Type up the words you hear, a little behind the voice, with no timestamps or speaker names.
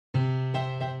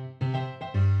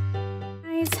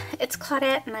it's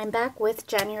Claudette and I'm back with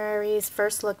January's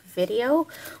first look video.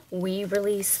 We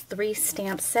released 3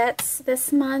 stamp sets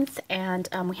this month, and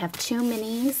we have 2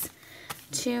 minis,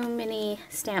 2 mini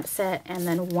stamp set, and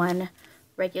then 1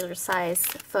 regular size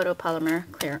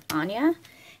photopolymer clear Anya.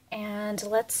 And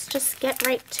let's just get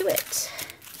right to it.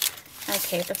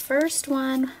 Okay, the first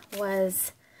one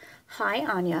was Hi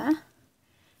Anya,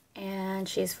 and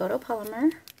she's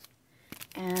photopolymer,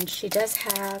 and she does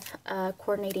have a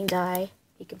coordinating die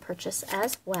you can purchase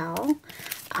as well.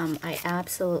 I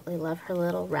absolutely love her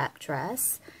little wrap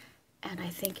dress, and I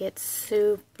think it's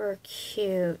super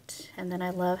cute. And then I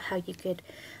love how you could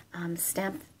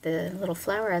stamp the little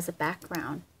flower as a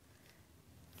background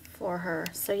for her.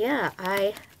 So yeah,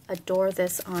 I adore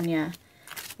this Anya.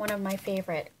 One of my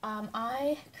favorite.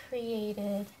 I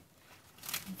created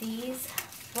these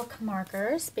book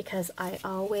markers because I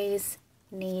always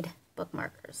need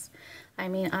bookmarkers. I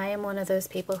mean, I am one of those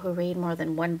people who read more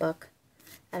than 1 book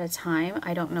at a time.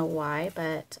 I don't know why,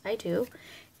 but I do.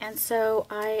 And so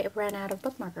I ran out of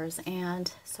bookmarkers,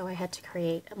 and so I had to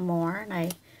create more, and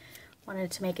I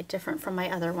wanted to make it different from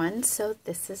my other ones, so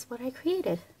this is what I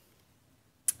created.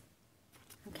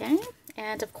 Okay,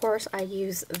 and of course I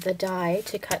use the die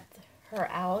to cut her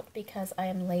out because I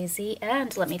am lazy,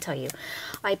 and let me tell you,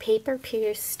 I paper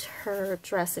pierced her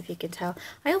dress, if you can tell.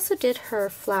 I also did her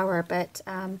flower, but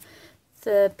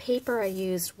the paper I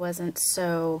used wasn't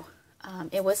so,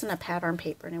 it wasn't a pattern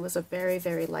paper, and it was a very,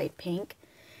 very light pink,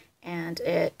 and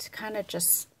it kind of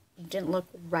just didn't look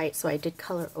right, so I did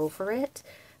color over it.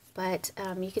 But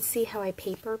you can see how I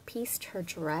paper pieced her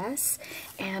dress,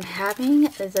 and having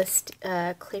this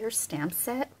clear stamp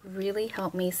set really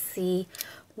helped me see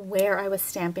where I was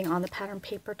stamping on the pattern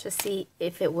paper to see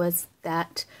if it was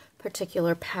that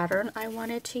particular pattern I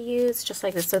wanted to use, just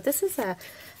like this. So this is a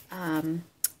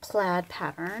plaid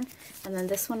pattern, and then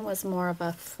this one was more of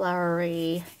a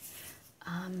flowery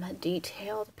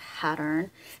detailed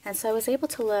pattern. And so I was able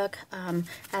to look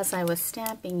as I was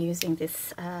stamping using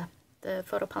this the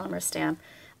photopolymer stamp,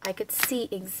 I could see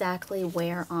exactly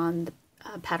where on the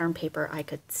pattern paper I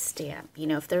could stamp. You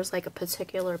know, if there's like a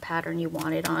particular pattern you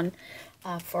wanted on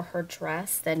for her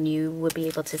dress, then you would be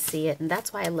able to see it. And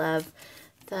that's why I love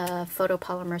the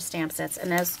photopolymer stamp sets.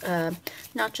 And as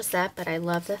not just that, but I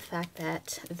love the fact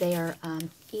that they are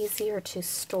easier to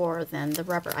store than the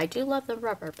rubber. I do love the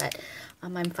rubber, but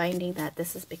I'm finding that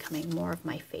this is becoming more of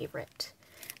my favorite.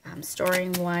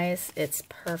 Storing wise, it's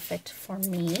perfect for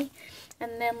me.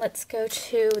 And then let's go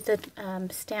to the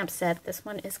stamp set. This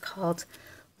one is called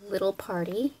Little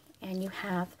Party, and you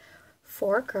have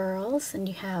 4 girls, and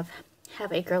you have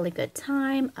a girly good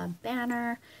time, a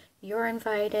banner, you're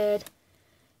invited,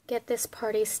 get this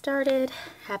party started,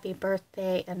 happy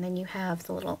birthday, and then you have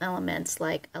the little elements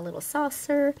like a little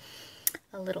saucer,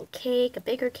 a little cake, a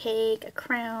bigger cake, a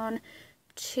crown,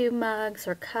 2 mugs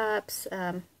or cups,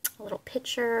 a little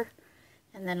pitcher,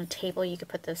 and then a table you could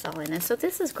put this all in. And so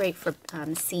this is great for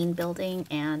scene building.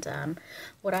 And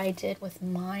what I did with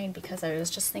mine, because I was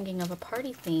just thinking of a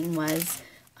party theme, was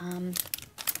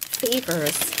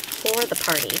favors for the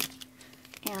party.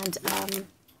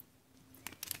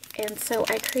 And so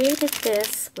I created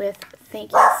this with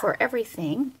thank you for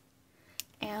everything.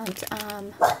 And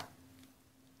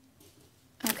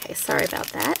okay, sorry about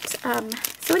that.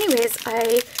 So anyways,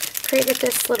 I created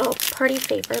this little party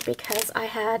favor because I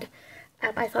had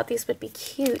I thought these would be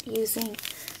cute using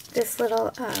this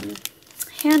little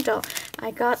handle.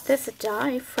 I got this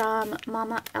die from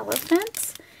Mama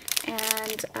Elephant,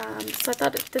 and so I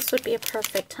thought this would be a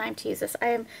perfect time to use this.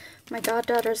 My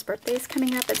goddaughter's birthday is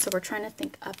coming up, and so we're trying to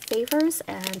think of favors,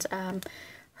 and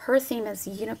her theme is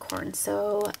unicorn.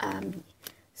 So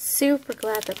super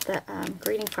glad that the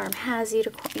Greeting Farm has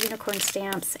unicorn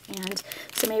stamps, and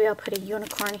so maybe I'll put a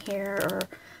unicorn here, or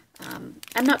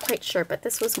I'm not quite sure, but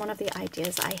this was one of the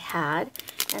ideas I had.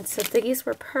 And so these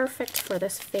were perfect for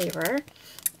this favor.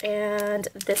 And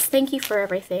this thank you for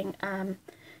everything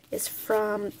is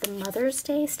from the Mother's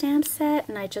Day stamp set,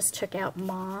 and I just took out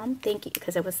Mom, thank you,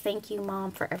 because it was thank you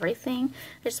Mom for everything.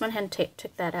 I just went ahead and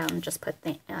took that out and just put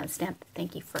stamp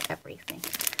thank you for everything.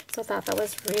 So I thought that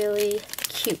was really a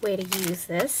cute way to use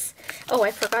this. Oh, I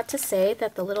forgot to say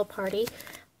that the Little Party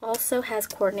also has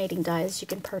coordinating dies you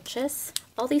can purchase.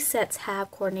 All these sets have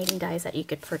coordinating dies that you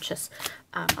could purchase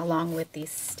along with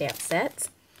these stamp sets.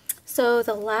 So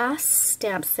the last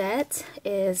stamp set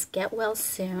is Get Well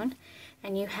Soon,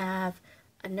 and you have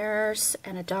a nurse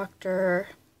and a doctor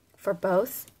for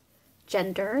both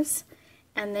genders.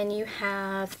 And then you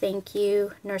have thank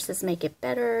you, nurses make it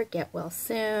better, get well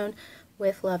soon,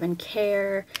 with love and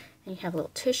care. And you have a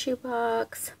little tissue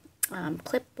box,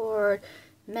 clipboard,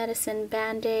 medicine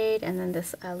Band-Aid, and then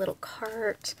this little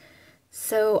cart.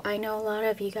 So I know a lot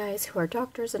of you guys who are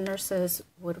doctors and nurses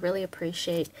would really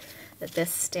appreciate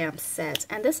this stamp set.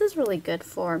 And this is really good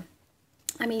for,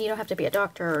 I mean, you don't have to be a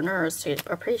doctor or nurse to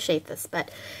appreciate this,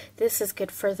 but this is good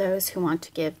for those who want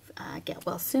to give get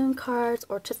well soon cards,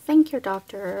 or to thank your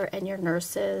doctor and your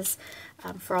nurses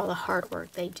for all the hard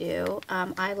work they do.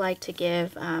 I like to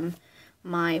give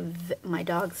my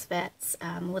dog's vets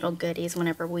little goodies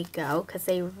whenever we go, because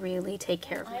they really take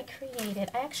care of me.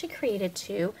 I actually created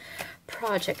 2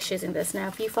 projects using this. Now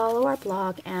if you follow our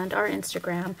blog and our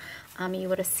Instagram, you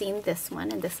would have seen this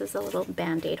one, and this is a little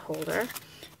Band-Aid holder,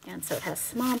 and so it has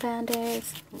small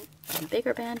Band-Aids, a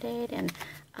bigger Band-Aid, and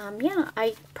yeah,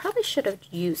 I probably should have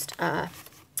used a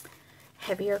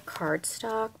heavier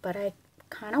cardstock, but I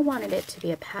kind of wanted it to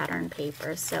be a pattern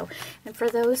paper. So, and for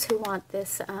those who want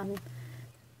this,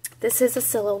 this is a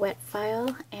silhouette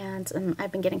file, and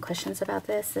I've been getting questions about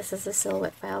this. This is a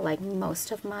silhouette file like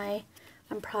most of my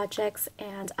projects,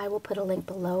 and I will put a link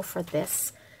below for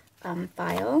this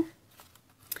file.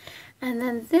 And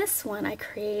then this one I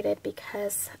created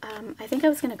because I think I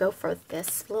was going to go for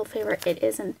this little favorite. It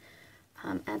is an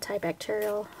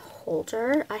antibacterial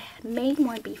holder. I made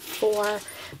one before,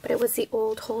 but it was the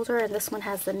old holder, and this one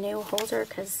has the new holder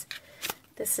because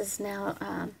this is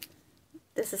now,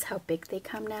 this is how big they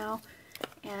come now.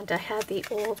 And I had the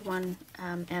old one,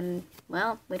 and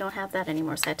well, we don't have that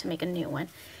anymore, so I had to make a new one.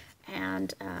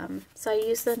 And so I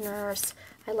use the nurse.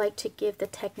 I like to give the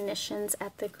technicians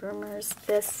at the groomers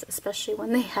this, especially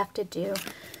when they have to do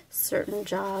certain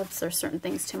jobs or certain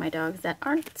things to my dogs that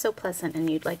aren't so pleasant and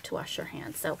you'd like to wash your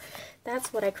hands. So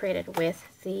that's what I created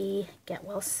with the Get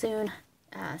Well Soon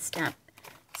stamp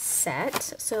set.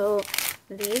 So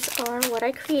these are what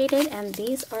I created, and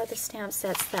these are the stamp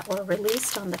sets that were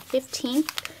released on the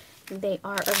 15th. They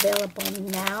are available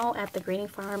now at the Greeting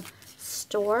Farm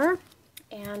store.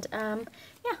 And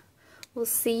yeah, we'll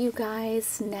see you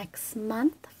guys next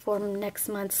month for next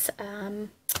month's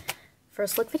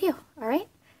first look video. All right,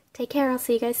 take care. I'll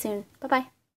see you guys soon. Bye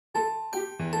bye.